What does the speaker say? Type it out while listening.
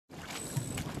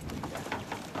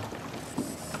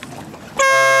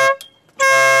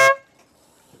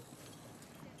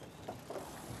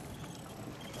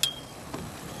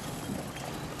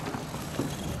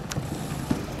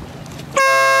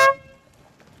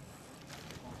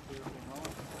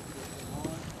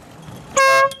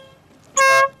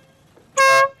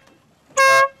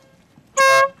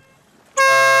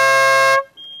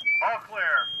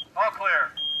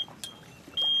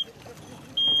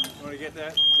get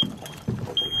that?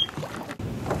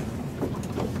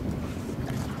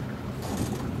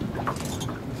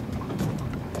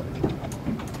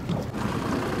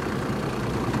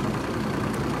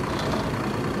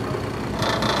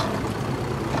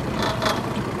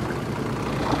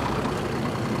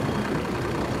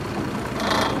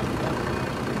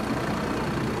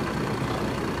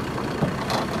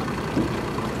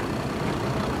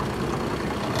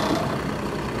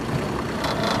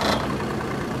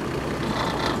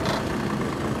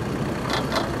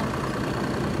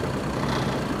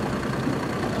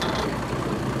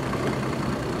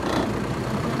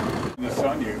 This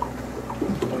on you.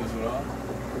 Close it off.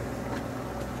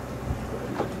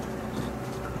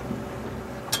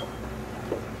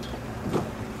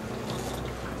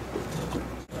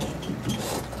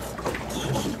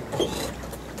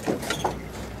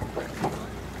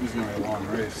 This is going to be a long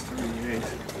race, 38.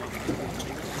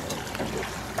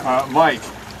 Mike,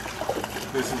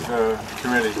 this is a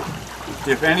committee.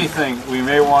 If anything, we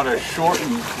may want to shorten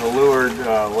the leeward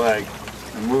leg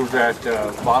and move that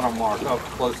bottom mark up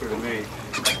closer to me.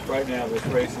 Right now this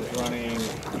race is running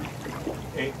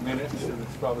 8 minutes and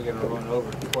it's probably going to run over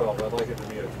 12. I'd like it to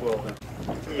be at 12 minutes.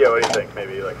 Yeah, what do you think?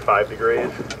 Maybe like 5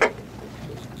 degrees?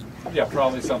 Yeah,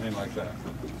 probably something like that.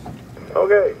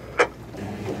 Okay.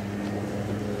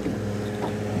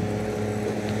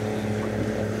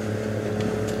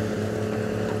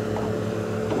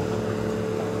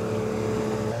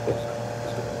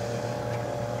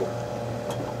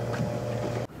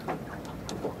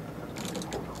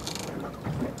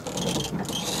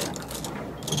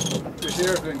 This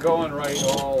air's been going right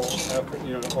all after,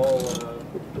 all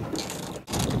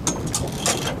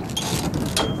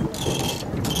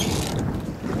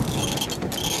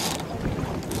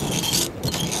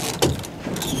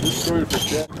just going for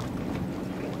jet.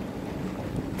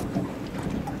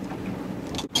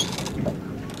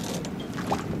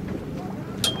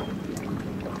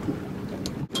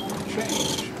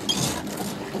 Change.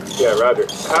 Yeah, Roger.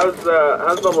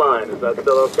 How's the line? Is that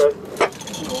still okay?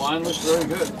 The line looks very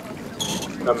good.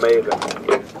 Amazing.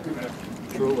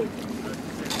 Truly.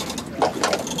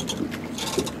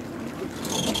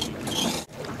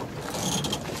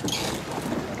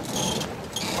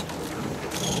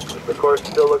 The course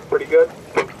still looks pretty good?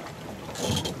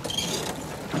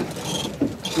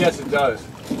 Yes, it does.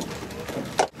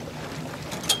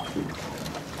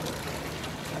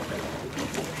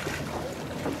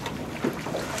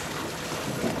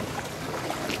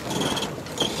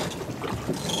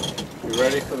 You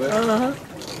ready for this? Uh-huh.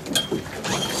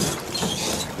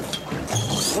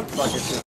 Looks like it's